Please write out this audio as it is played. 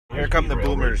Here come the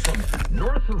boomers. From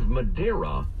north of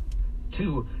Madeira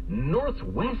to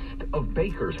northwest of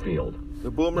Bakersfield.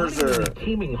 The boomers Not even are the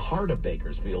teeming heart of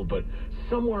Bakersfield, but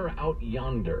somewhere out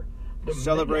yonder. The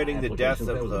celebrating the death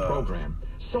mega of the program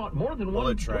sought more than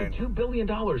 $1.2 billion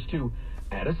to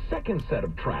add a second set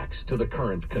of tracks to the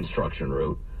current construction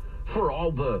route for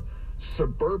all the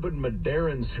suburban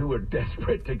Madeirans who are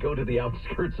desperate to go to the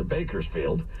outskirts of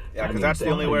Bakersfield. Yeah, because that's the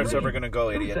only way it's ever going to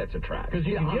go, idiot. Sets of tracks. Because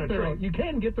you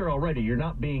can get there already. You're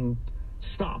not being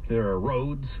stopped. There are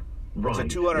roads. It's a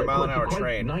 200-mile-an-hour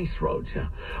train. Nice roads, yeah.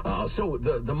 So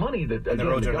the money that the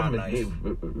roads are not government nice.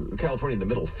 gave California the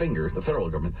middle finger, the federal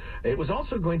government, it was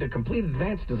also going to complete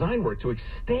advanced design work to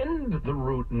extend the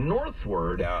route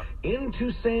northward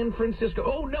into San Francisco.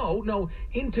 Oh, no,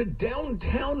 into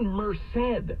downtown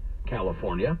Merced,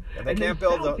 California. And they can't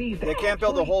build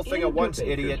the whole thing at once,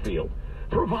 idiot.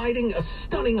 Providing a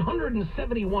stunning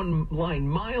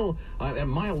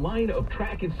 171-mile line of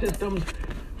track and systems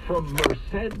from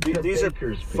Merced to These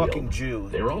Bakersfield. are fucking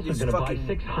Jews. They're also going to buy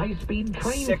 6 high-speed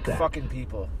train sick sets. fucking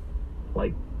people.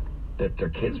 Like, that their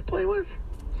kids play with?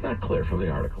 It's not clear from the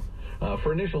article.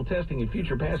 For initial testing and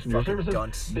future passenger fucking services,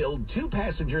 dunce. build 2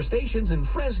 passenger stations in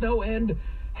Fresno and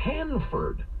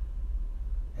Hanford.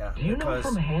 Yeah, Do you know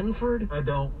from Hanford? I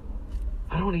don't.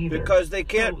 I don't either. Because they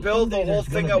can't build the whole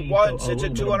thing at once. It's a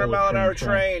 200-mile-an-hour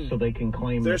train. So they can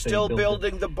claim They're still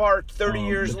building the BART 30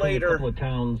 years later. A couple of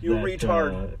towns you that,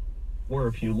 retard. Where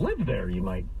if you live there, you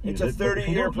might use It's a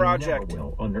 30-year project.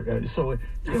 So it's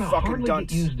going to hardly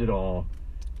get used at all.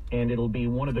 And it'll be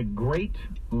one of the great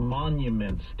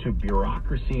monuments to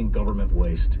bureaucracy and government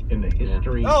waste in the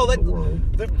history of the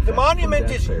world. The monument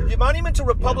to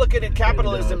Republican and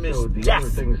capitalism is the death. other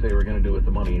things they were going to do with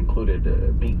the money included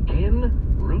begin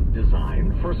route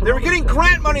design for some. They were getting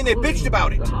grant money and they bitched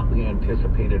about it. The hotly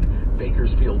anticipated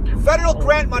Bakersfield to Federal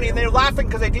grant money, and they're laughing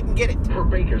because they didn't get it. For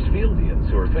Bakersfieldians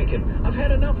who are thinking, I've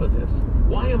had enough of this.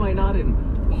 Why am I not in?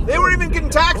 They weren't even getting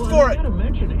taxed for it. I got to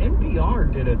mention,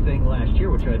 NPR did a thing last year,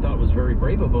 which I thought was very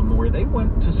brave of them, where they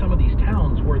went to some of these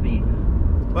towns where the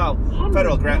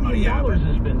federal grant money, dollars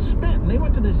has been spent, and they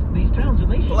went to these towns and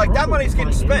they that money's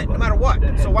getting spent no matter what.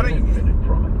 So why don't you?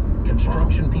 From it.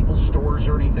 Construction, people's stores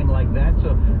or anything like that.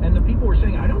 So, and the people were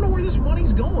saying, I don't know where this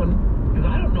money's going because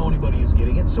I don't know anybody who's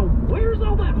getting it. So where's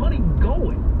all that money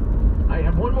going? I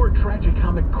have one more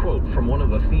tragicomic quote from one of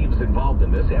the thieves involved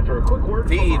in this. After a quick word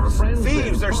from our friends,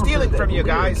 they're stealing from you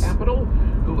guys. Capital,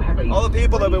 who have all the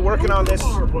people that have been working on this,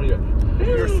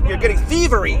 you're getting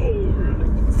thievery.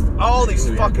 All these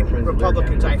fucking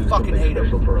Republicans, I fucking hate them.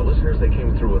 For our listeners, they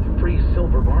came through with free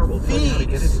silver bar. We'll tell you how to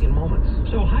get it in moments.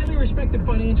 So highly respected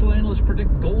financial analysts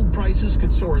predict gold prices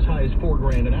could soar as high as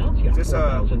 $4,000 an ounce. Yeah,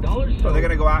 $4,000. So they're going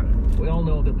to go out? We all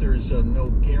know that there's no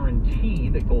guarantee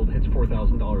that gold hits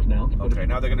 $4,000 an ounce. Okay,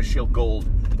 now they're going to shield gold.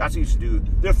 That's what you used to do.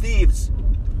 They're thieves.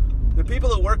 The people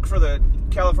that work for the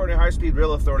California High-Speed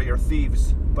Rail Authority are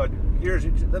thieves. But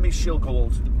let me shield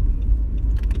gold.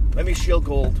 Let me shield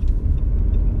gold.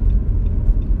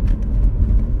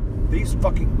 These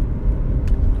fucking...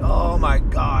 Oh my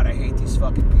God, I hate these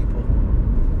fucking people.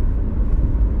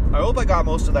 I hope I got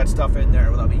most of that stuff in there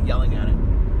without me yelling at it.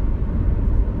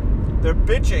 They're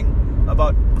bitching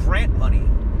about grant money.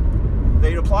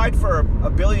 They applied for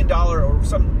 $1 billion or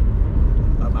some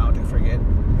amount, I forget.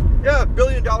 Yeah, $1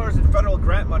 billion in federal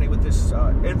grant money with this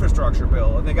infrastructure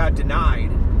bill, and they got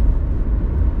denied.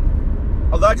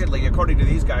 Allegedly, according to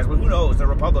these guys, but who knows? They're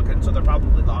Republicans, so they're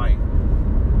probably lying.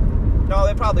 No,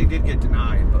 they probably did get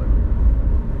denied, but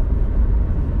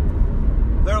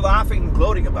they're laughing and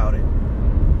gloating about it.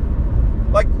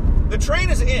 Like, the train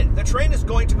is in. The train is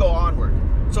going to go onward.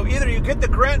 So either you get the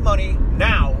grant money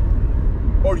now,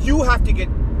 or you have to get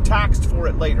taxed for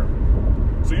it later.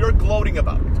 So you're gloating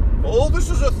about it. Oh, this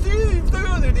is a thief.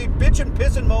 They bitch and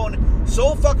piss and moan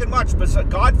so fucking much, but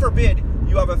God forbid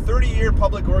you have a 30-year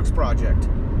public works project.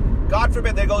 God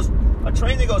forbid a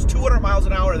train that goes 200 miles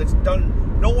an hour that's done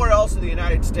nowhere else in the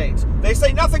United States. They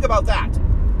say nothing about that.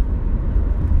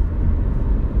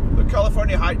 The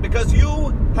California High, because you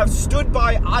have stood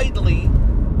by idly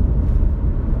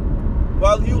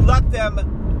while you let them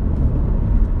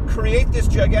create this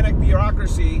gigantic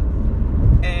bureaucracy,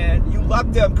 and you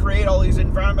let them create all these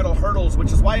environmental hurdles,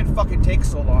 which is why it fucking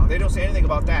takes so long. They don't say anything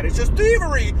about that. It's just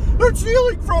thievery. They're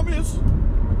stealing from us.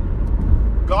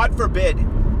 God forbid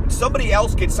somebody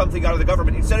else gets something out of the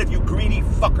government instead of you greedy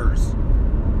fuckers.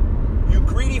 You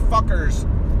greedy fuckers.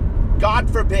 God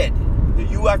forbid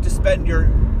that you have to spend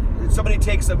somebody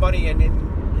takes the money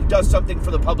and does something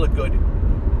for the public good.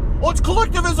 Oh, it's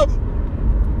collectivism.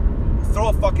 Throw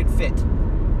a fucking fit.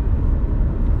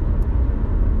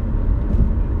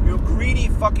 You greedy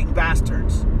fucking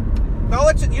bastards. Now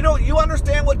you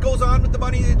understand what goes on with the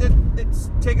money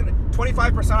that's taken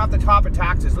 25% off the top in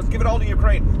taxes. Let's give it all to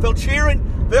Ukraine. They'll cheer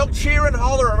and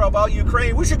holler about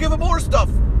Ukraine. We should give them more stuff.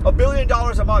 $1 billion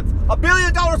a month. $1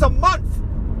 billion a month.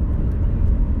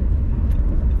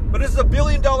 But this is a $1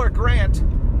 billion grant,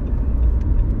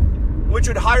 which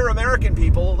would hire American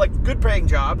people, like good paying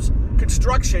jobs,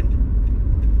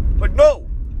 construction. But no,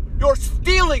 you're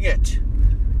stealing it.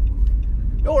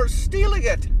 You're stealing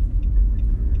it.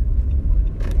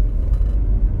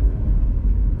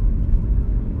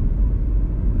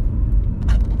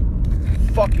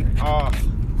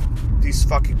 These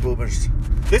fucking boomers.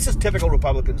 This is typical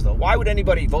Republicans, though. Why would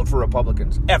anybody vote for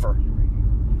Republicans ever?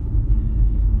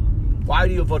 Why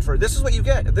do you vote for it? This is what you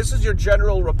get. This is your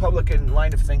general Republican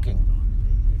line of thinking.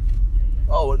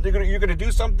 Oh, you're gonna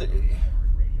do something.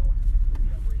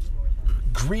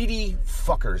 Greedy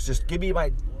fuckers. Just give me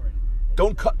my.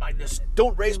 Don't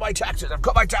raise my taxes. I've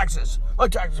cut my taxes. My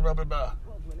taxes. Blah blah blah.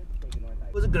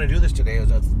 I wasn't gonna do this today.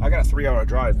 I got a 3-hour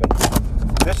drive, but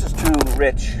this is too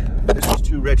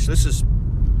rich. This is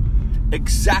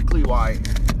exactly why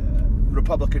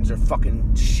Republicans are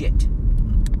fucking shit.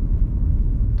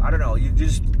 I don't know. You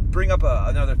just bring up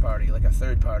another party, like a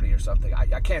third party or something.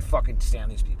 I can't fucking stand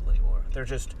these people anymore. They're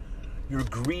just, you're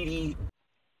greedy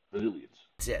idiots.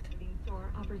 That's it.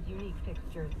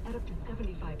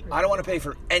 I don't want to pay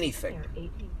for anything.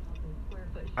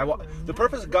 The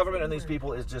purpose of government and these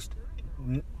people is just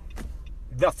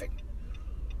nothing.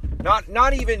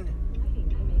 Not even.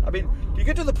 I mean, you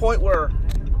get to the point where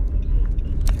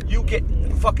you get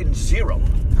fucking zero,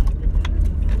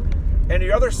 and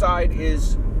the other side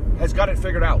has got it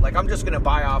figured out. Like, I'm just going to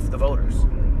buy off the voters.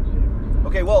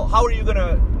 Okay, well, how are you going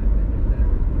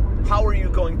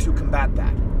to combat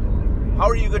that? How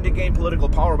are you going to gain political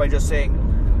power by just saying,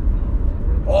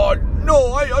 "Oh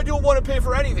no, I don't want to pay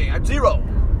for anything. I'm zero."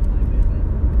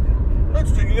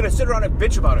 You're going to sit around and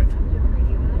bitch about it.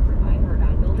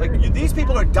 Like, these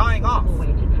people are dying off.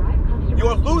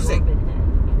 You're losing.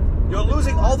 You're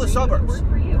losing all the suburbs.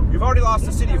 You've already lost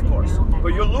the city, of course,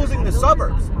 but you're losing the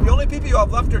suburbs. The only people you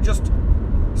have left are just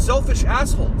selfish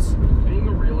assholes. Being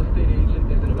a real estate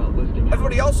agent isn't about listing.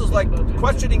 Everybody else is like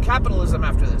questioning capitalism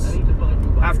after this,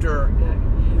 after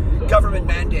government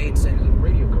mandates and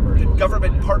the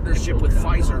government partnership with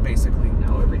Pfizer, basically.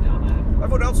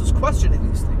 Everyone else is questioning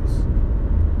these things.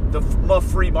 The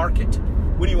free market,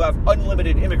 when you have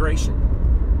unlimited immigration.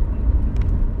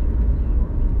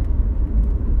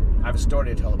 I have a story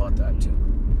to tell about that too.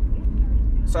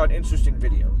 Saw an interesting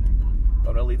video. I'm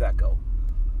going to leave that go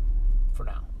for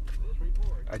now.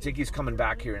 I think he's coming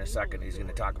back here in a second. He's going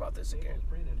to talk about this again.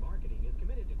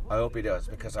 I hope he does,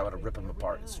 because I want to rip him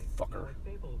apart, this fucker.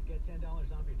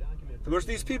 Of course,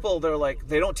 these people,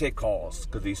 they don't take calls,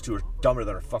 because these two are dumber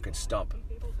than a fucking stump.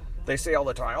 They say all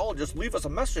the time, "Oh, just leave us a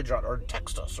message or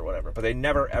text us or whatever," but they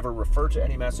never ever refer to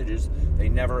any messages. They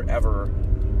never ever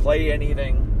play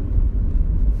anything.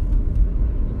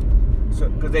 So,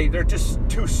 because they're just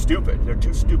too stupid. They're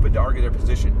too stupid to argue their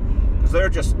position, because they're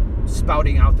just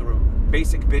spouting out the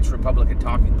basic bitch Republican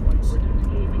talking points.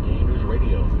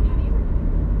 Radio.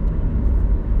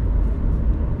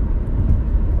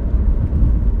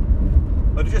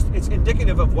 But it's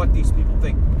indicative of what these people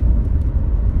think.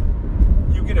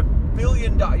 You get $1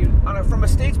 billion from a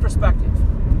state's perspective,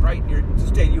 right?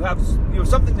 You have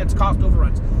something that's cost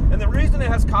overruns, and the reason it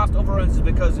has cost overruns is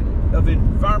because of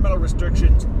environmental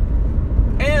restrictions.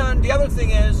 And the other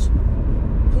thing is,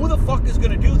 who the fuck is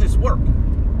going to do this work?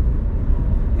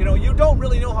 You don't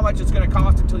really know how much it's going to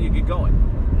cost until you get going,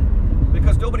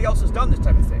 because nobody else has done this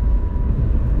type of thing.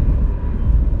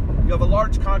 You have a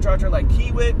large contractor like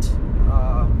Kiewit,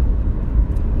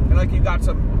 and you've got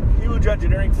some huge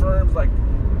engineering firms like,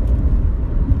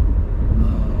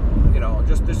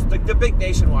 just the big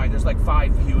nationwide. There's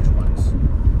 5 huge ones.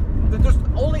 There's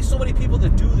only so many people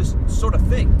that do this sort of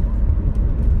thing.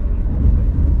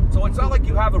 So it's not like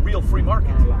you have a real free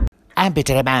market. I'm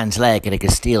bitter a man's leg and I can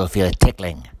still feel it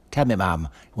tickling. Tell me, Mom,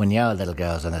 when your little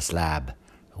girl's on a slab,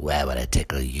 where will it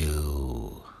tickle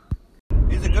you?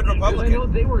 He's a good Republican. I know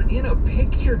they were in a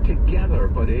picture together,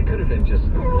 but it could have been just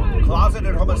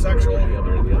closeted homosexual.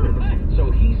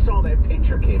 So he saw that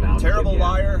picture came out. Terrible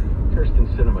liar. Kirsten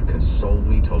Sinema consoled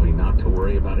me, told me not to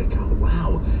worry about it.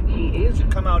 Wow, he is.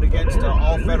 Should come out against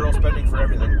all federal spending for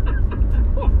everything.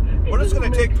 We're just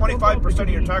going to take 25% of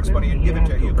your tax money and give it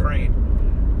to Ukraine.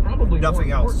 Probably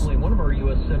nothing else. One of our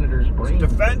U.S. senators, Brain,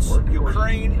 defense,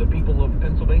 Ukraine. The people of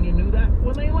Pennsylvania knew that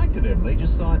when they elected him. They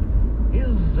just thought his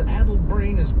addled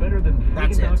brain is better than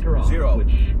freaking Dr. Oz, Zero.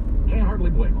 Which can't hardly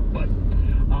blame him. But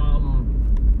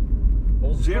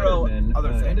Old Zero Fetterman,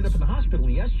 other things. Ended up in the hospital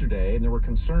yesterday, and there were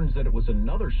concerns that it was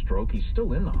another stroke. He's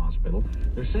still in the hospital.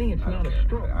 They're saying it's not a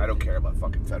stroke. I don't care about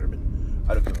fucking Fetterman.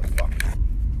 I don't give a fuck.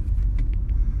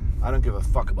 I don't give a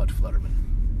fuck about Fetterman.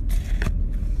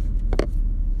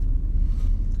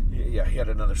 Yeah, he had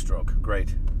another stroke.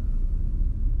 Great.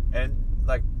 And,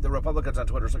 like, the Republicans on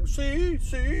Twitter are like,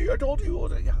 see, I told you.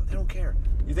 Yeah, they don't care.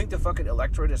 You think the fucking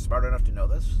electorate is smart enough to know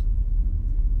this?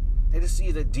 They just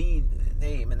see the D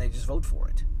name and they just vote for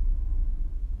it.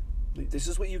 This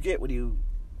is what you get when you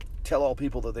tell all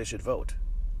people that they should vote.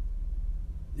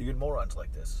 You get morons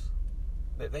like this.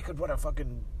 They could run a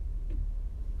fucking...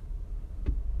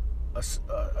 a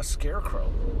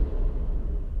scarecrow.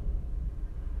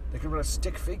 They could run a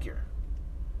stick figure.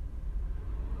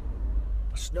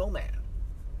 A snowman.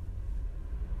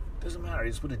 Doesn't matter.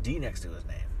 You just put a D next to his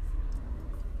name.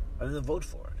 And then vote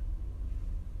for it.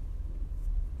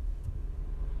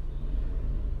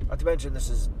 Not to mention, this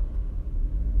is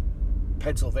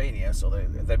Pennsylvania, so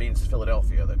that means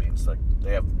Philadelphia. That means like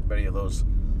they have many of those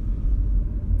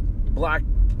black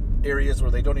areas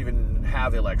where they don't even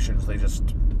have elections. They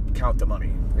just count the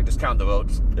money. They just count the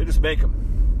votes. They just make them.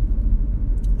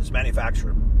 Just manufacture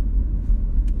them.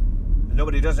 And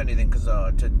nobody does anything because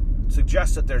to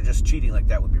suggest that they're just cheating like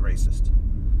that would be racist.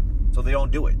 So they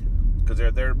don't do it because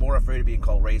they're more afraid of being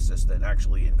called racist than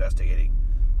actually investigating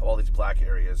how all these black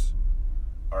areas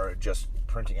are just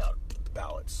printing out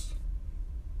ballots.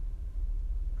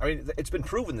 I mean, it's been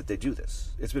proven that they do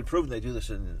this. It's been proven they do this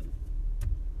in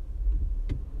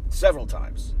several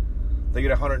times. They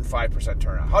get 105%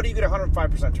 turnout. How do you get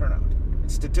 105% turnout?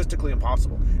 It's statistically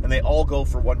impossible. And they all go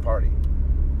for one party.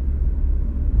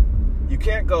 You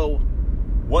can't go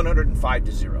 105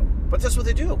 to 0. But that's what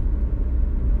they do.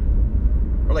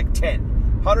 Or like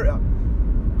 10.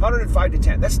 105 to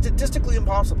 10. That's statistically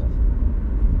impossible.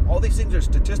 All these things are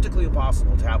statistically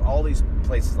impossible to have all these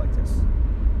places like this.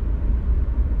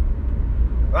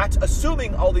 That's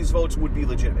assuming all these votes would be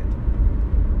legitimate.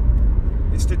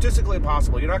 It's statistically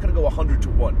impossible. You're not going to go 100 to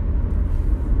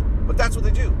 1. But that's what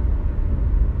they do.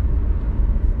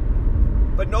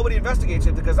 But nobody investigates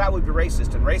it because that would be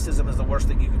racist, and racism is the worst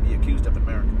thing you could be accused of in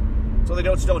America. So they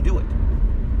just don't do it.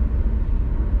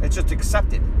 It's just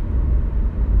accepted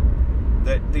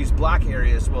that these black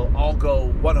areas will all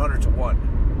go 100 to 1.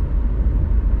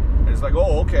 And it's like,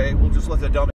 oh, okay, we'll just let the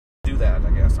dumb do that, I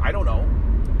guess. I don't know.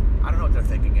 I don't know what their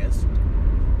thinking is.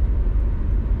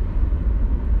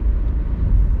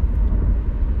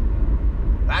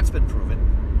 That's been proven.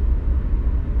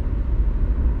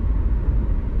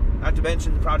 Not to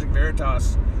mention, Project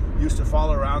Veritas used to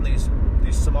follow around these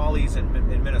Somalis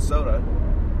in Minnesota.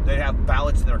 They'd have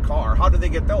ballots in their car. How did they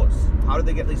get those? How did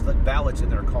they get these ballots in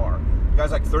their car? The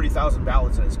guy's like 30,000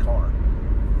 ballots in his car.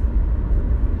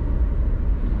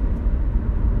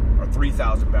 Or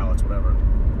 3,000 ballots, whatever.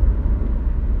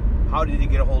 How did he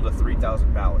get a hold of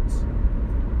 3,000 ballots?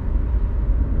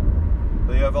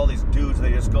 They have all these dudes,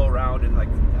 they just go around and like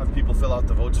have people fill out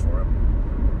the votes for him.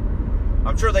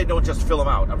 I'm sure they don't just fill them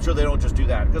out. I'm sure they don't just do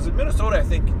that. Because in Minnesota, I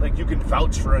think like you can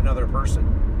vouch for another person.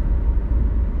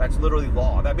 That's literally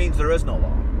law. That means there is no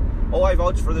law. Oh, I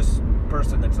vouch for this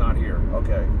person that's not here.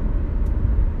 Okay.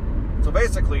 So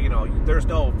basically, there's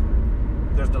no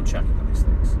checking on these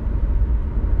things.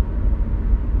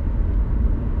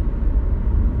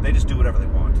 They just do whatever they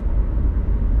want.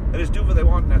 They just do what they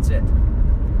want, and that's it.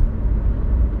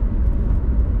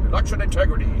 Election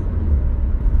integrity.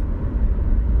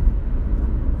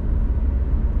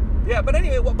 Yeah, but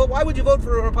anyway, but why would you vote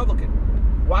for a Republican?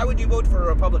 Why would you vote for a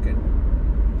Republican?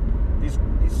 These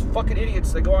fucking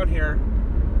idiots, they go on here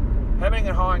hemming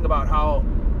and hawing about how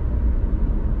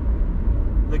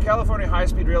the California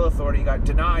High-Speed Rail Authority got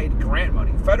denied grant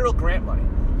money, federal grant money.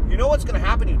 You know what's going to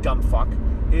happen, you dumb fuck,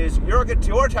 is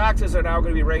your taxes are now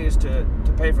going to be raised to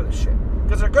pay for this shit.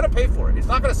 Because they're going to pay for it. It's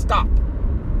not going to stop.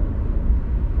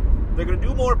 They're going to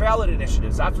do more ballot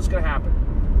initiatives. That's what's going to happen.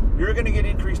 You're going to get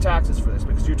increased taxes for this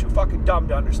because you're too fucking dumb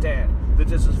to understand that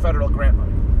this is federal grant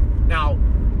money. Now,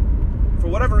 for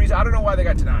whatever reason, I don't know why they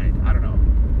got denied. I don't know.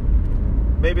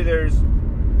 Maybe there's...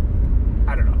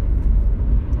 I don't know.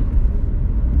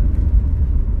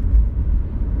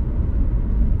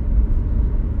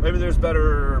 Maybe there's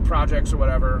better projects or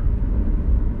whatever.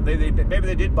 Maybe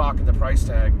they did balk at the price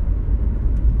tag.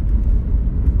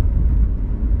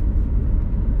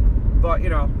 But,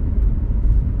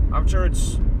 I'm sure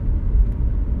it's...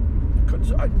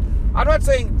 I'm not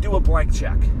saying do a blank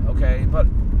check, okay? But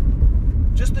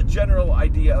just the general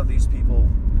idea of these people,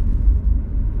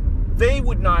 they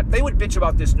would bitch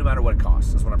about this no matter what it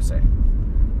costs, is what I'm saying.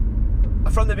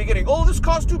 from the beginning, oh, this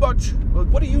costs too much. Well,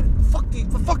 what do you,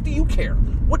 the fuck do you care?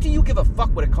 What do you give a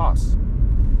fuck what it costs?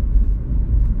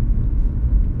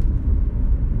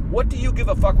 What do you give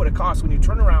a fuck what it costs when you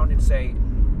turn around and say,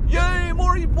 yay,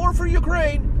 more for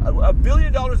Ukraine, $1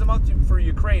 billion a month for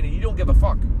Ukraine, and you don't give a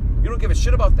fuck. You don't give a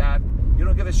shit about that. You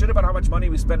don't give a shit about how much money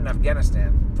we spend in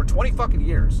Afghanistan for 20 fucking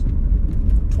years.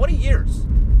 20 years.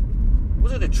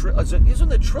 Isn't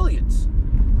it trillions?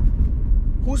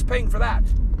 Who's paying for that?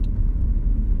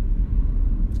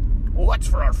 Well, that's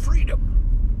for our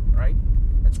freedom, right?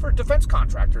 That's for defense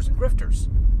contractors and grifters.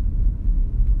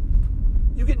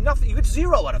 You get nothing. You get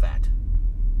zero out of that.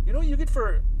 You know what you get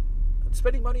for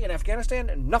spending money in Afghanistan?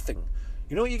 Nothing.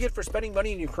 You know what you get for spending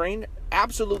money in Ukraine?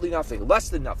 Absolutely nothing. Less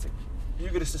than nothing. You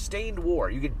get a sustained war.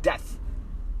 You get death.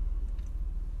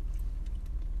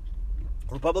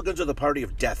 Republicans are the party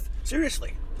of death.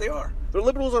 Seriously, they are. The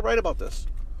liberals are right about this.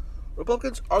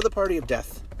 Republicans are the party of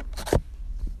death.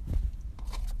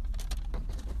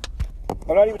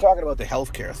 I'm not even talking about the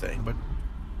healthcare thing, but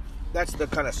that's the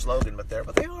kind of slogan, but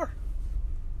they are.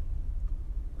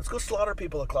 Let's go slaughter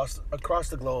people across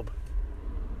the globe.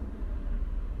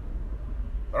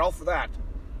 They're all for that.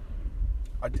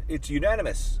 It's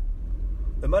unanimous.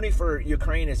 The money for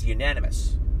Ukraine is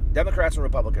unanimous. Democrats and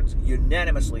Republicans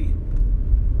unanimously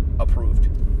approved.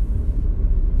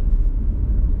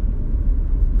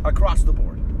 Across the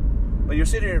board. But you're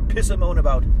sitting here and piss and moan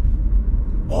about,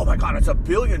 oh my God, it's $1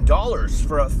 billion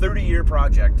for a 30-year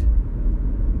project.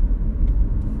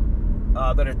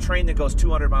 But a train that goes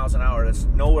 200 miles an hour, that's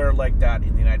nowhere like that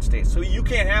in the United States. So you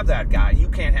can't have that, guy. You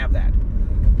can't have that.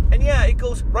 And yeah,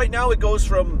 right now it goes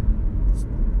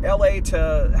from LA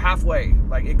to halfway.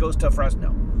 Like, it goes to Fresno.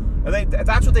 And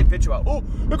that's what they bitch about. Oh,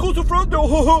 it goes to Fresno.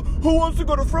 Who wants to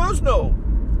go to Fresno?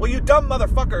 Well, you dumb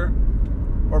motherfucker.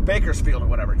 Or Bakersfield or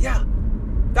whatever. Yeah.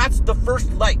 That's the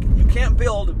first leg. You can't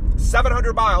build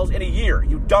 700 miles in a year,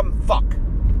 you dumb fuck.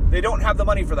 They don't have the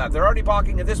money for that. They're already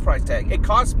balking at this price tag. It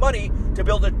costs money to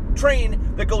build a train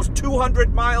that goes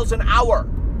 200 miles an hour.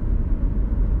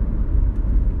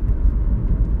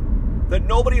 That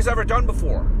nobody's ever done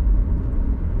before.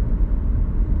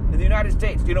 In the United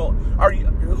States. You know,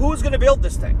 who's going to build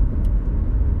this thing?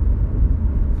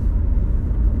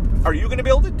 Are you going to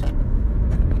build it?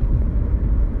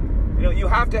 You know, you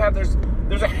have to have, there's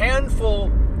a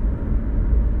handful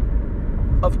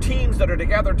of teams that are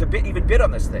together to even bid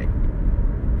on this thing.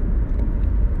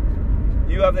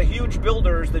 You have the huge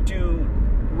builders that do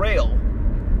rail,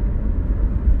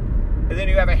 and then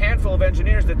you have a handful of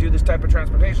engineers that do this type of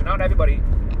transportation. Not everybody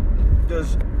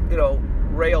does,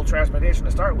 rail transportation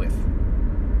to start with.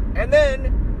 And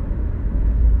then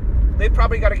they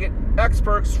probably got to get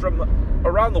experts from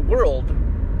around the world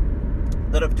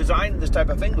that have designed this type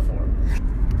of thing before.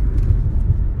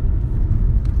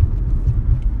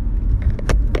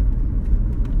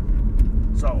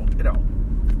 So,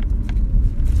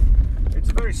 it's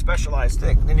a very specialized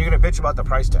thing. And you're going to bitch about the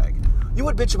price tag. You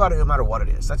would bitch about it no matter what it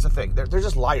is. That's the thing. They're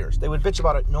just liars. They would bitch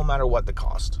about it no matter what the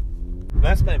cost. And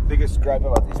that's my biggest gripe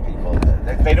about these people.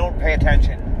 They don't pay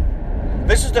attention.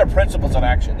 This is their principles of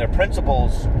action. Their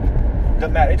principles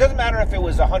don't matter. It doesn't matter if it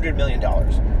was $100 million.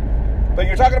 But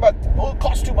you're talking about, it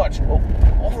costs too much. Well,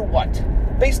 over what?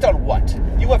 Based on what?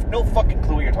 You have no fucking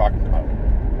clue what you're talking about.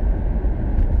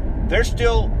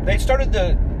 They started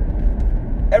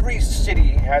every city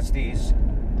has these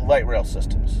light rail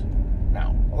systems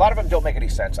now. A lot of them don't make any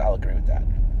sense. I'll agree with that.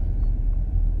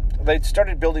 They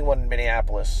started building one in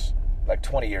Minneapolis like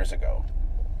 20 years ago.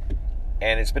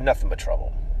 And it's been nothing but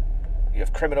trouble. You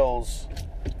have criminals,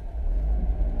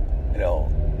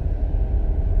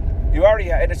 you already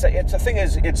have, and it's the thing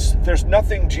is, there's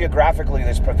nothing geographically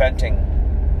that's preventing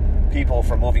people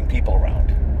from moving people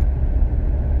around.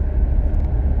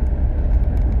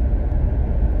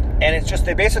 And it's just,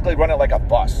 they basically run it like a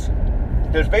bus.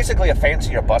 There's basically a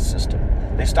fancier bus system.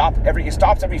 It stops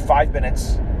every 5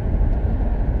 minutes.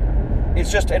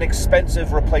 It's just an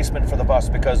expensive replacement for the bus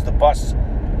because the bus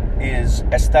is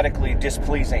aesthetically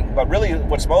displeasing. But really,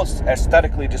 what's most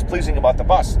aesthetically displeasing about the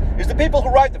bus is the people who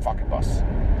ride the fucking bus,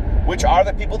 which are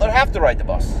the people that have to ride the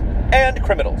bus, and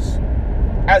criminals,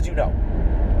 as you know.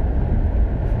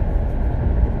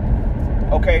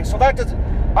 Okay, so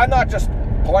I'm not just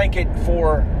blanket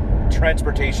for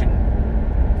transportation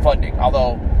funding,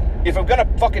 although if I'm gonna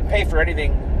fucking pay for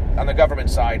anything on the government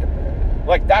side,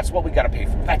 like, that's what we gotta pay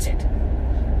for. That's it.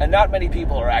 And not many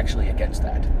people are actually against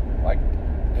that. Like,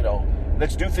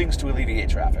 let's do things to alleviate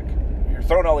traffic. You're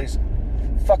throwing all these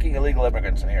fucking illegal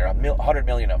immigrants in here, 100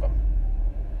 million of them.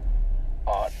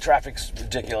 Traffic's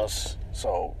ridiculous.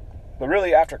 So, but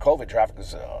really, after COVID, traffic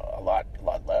is a lot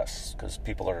less because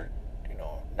people are,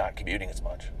 not commuting as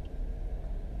much.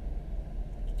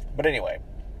 But anyway,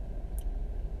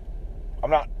 I'm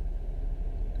not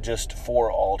just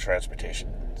for all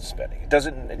transportation spending. It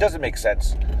doesn't make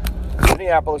sense.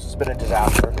 Minneapolis has been a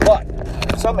disaster, but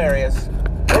in some areas,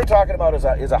 what we're talking about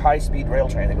is a high-speed rail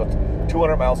train that goes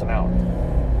 200 miles an hour.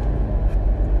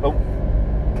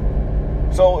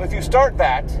 So if you start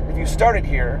it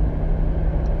here,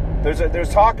 there's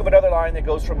talk of another line that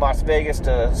goes from Las Vegas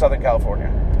to Southern California.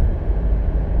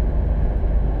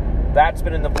 That's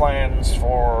been in the plans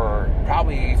for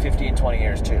probably 15, 20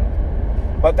 years too.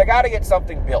 But they got to get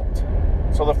something built.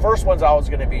 So the first one's always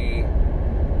going to be,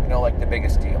 like the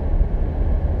biggest deal.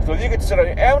 So if you consider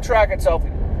Amtrak itself,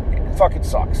 it fucking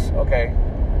sucks, okay?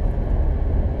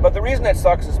 But the reason it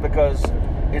sucks is because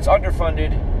it's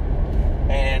underfunded,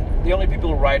 and the only people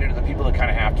who ride it are the people that kind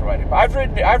of have to ride it. But I've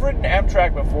ridden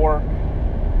Amtrak before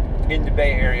in the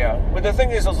Bay Area. But the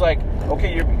thing is like,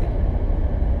 okay,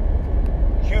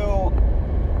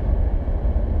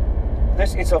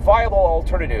 it's a viable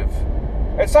alternative.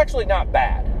 It's actually not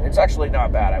bad.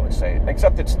 I would say.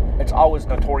 Except it's always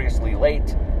notoriously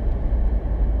late.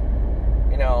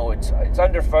 It's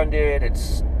underfunded,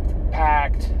 it's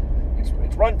packed, it's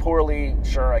run poorly.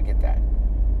 Sure, I get that.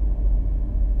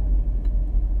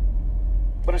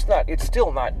 But it's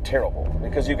still not terrible,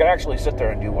 because you can actually sit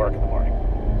there and do work in the morning.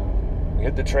 You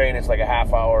hit the train, it's like a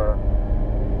half hour.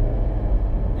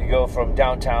 You go from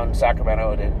downtown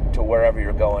Sacramento to wherever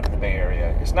you're going in the Bay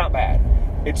Area. It's not bad.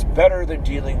 It's better than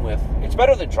it's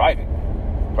better than driving,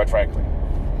 quite frankly.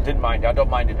 I don't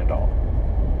mind it at all.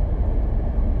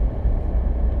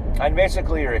 And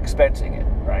basically you're expensing it,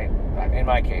 right? In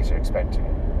my case, you're expensing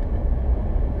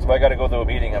it. So if I got to go to a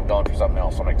meeting, I'm going for something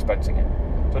else, so I'm expensing it.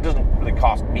 So it doesn't really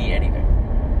cost me anything.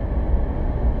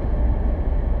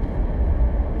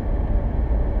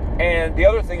 And the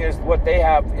other thing is, what they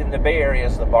have in the Bay Area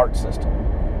is the BART system,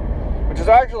 which is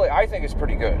actually, I think, is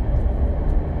pretty good.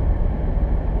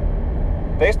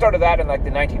 They started that in like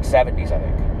the 1970s, I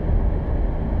think.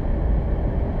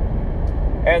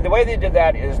 And the way they did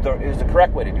that is the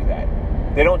correct way to do that.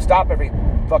 They don't stop every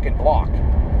fucking block.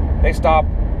 They stop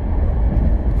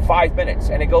 5 minutes,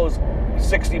 and it goes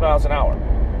 60 miles an hour.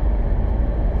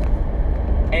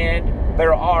 And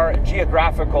there are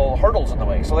geographical hurdles in the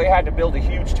way, so they had to build a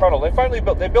huge tunnel. They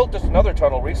built just another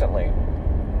tunnel recently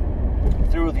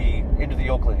into the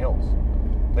Oakland Hills.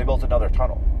 They built another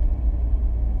tunnel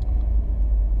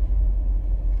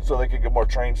so they could get more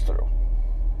trains through.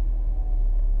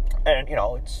 And,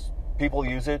 people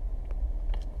use it.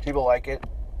 People like it.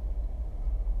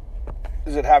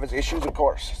 Does it have its issues? Of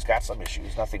course. It's got some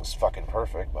issues. Nothing's fucking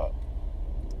perfect, but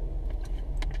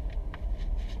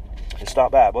it's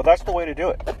not bad. Well, that's the way to do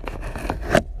it.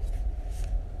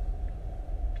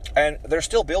 And they're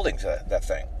still building that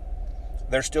thing.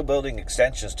 They're still building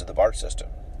extensions to the BART system,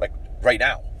 like right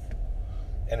now.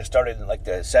 And it started in like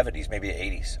the 70s, maybe the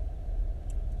 80s.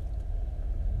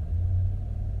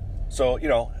 So,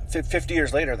 50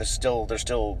 years later, they're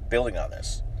still building on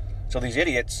this. So these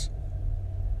idiots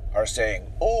are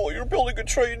saying, "Oh, you're building a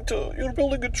train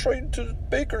to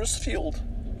Bakersfield."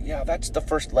 Yeah, that's the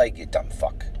first leg, you dumb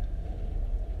fuck.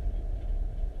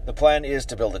 The plan is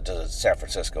to build it to San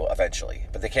Francisco eventually,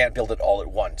 but they can't build it all at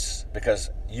once because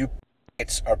you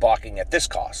idiots are balking at this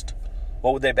cost.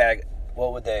 What would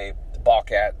they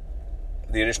balk at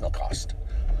the additional cost?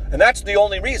 And that's the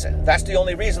only reason. That's the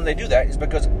only reason they do that, is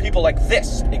because people like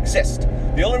this exist.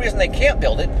 The only reason they can't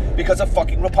build it, because of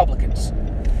fucking Republicans.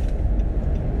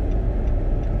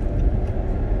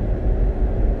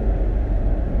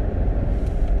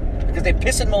 Because they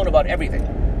piss and moan about everything.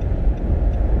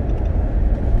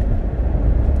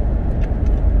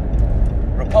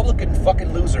 Republican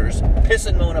fucking losers piss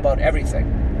and moan about everything.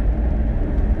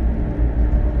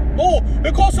 Oh,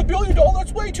 it costs $1 billion,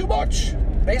 that's way too much.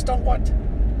 Based on what?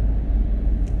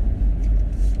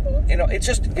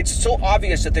 It's so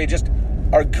obvious that they just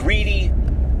are greedy,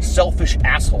 selfish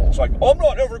assholes. Like, I'm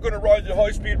not ever going to ride the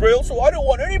high-speed rail, so I don't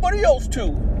want anybody else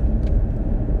to.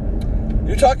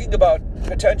 You're talking about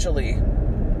potentially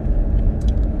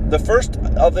the first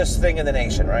of this thing in the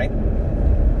nation, right?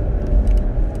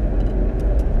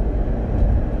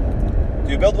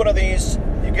 You build one of these,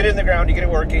 you get it in the ground, you get it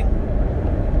working,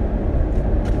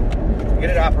 you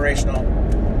get it operational.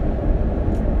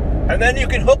 And then you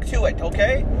can hook to it,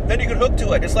 okay? Then you can hook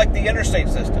to it. It's like the interstate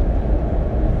system.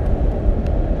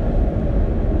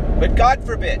 But God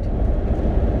forbid.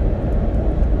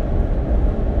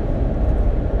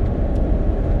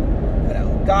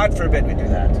 God forbid we do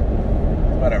that.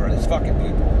 Whatever, these fucking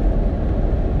people.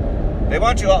 They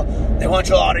want you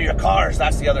out of your cars,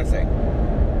 that's the other thing.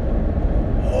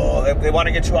 Oh, they want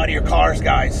to get you out of your cars,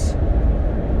 guys.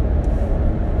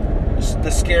 The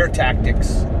scare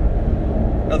tactics.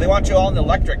 No, they want you all in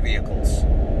electric vehicles.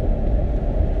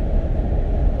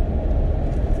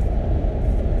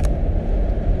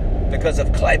 Because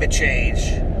of climate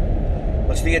change.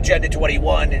 What's the Agenda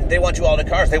 21? And they want you all in the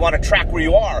cars. They want to track where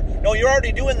you are. No, you're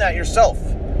already doing that yourself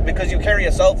because you carry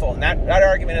a cell phone. That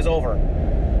argument is over.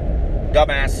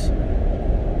 Dumbass.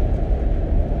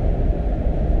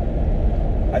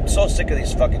 I'm so sick of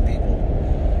these fucking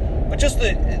people. But just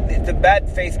the bad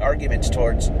faith arguments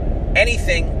towards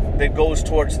anything that goes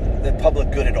towards the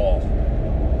public good at all.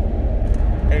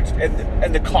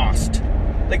 And the cost.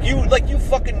 Like you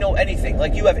fucking know anything.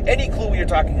 Like you have any clue what you're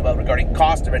talking about regarding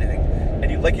cost of anything.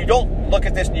 And you don't look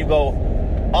at this and you go,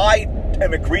 I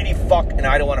am a greedy fuck and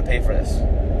I don't want to pay for this.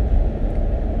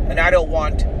 And I don't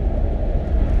want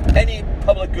any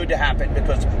public good to happen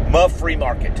because I'm a free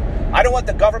market. I don't want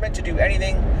the government to do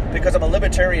anything because I'm a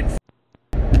libertarian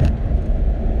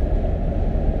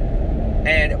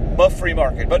and I'm a free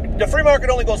market. But the free market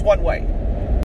only goes one way.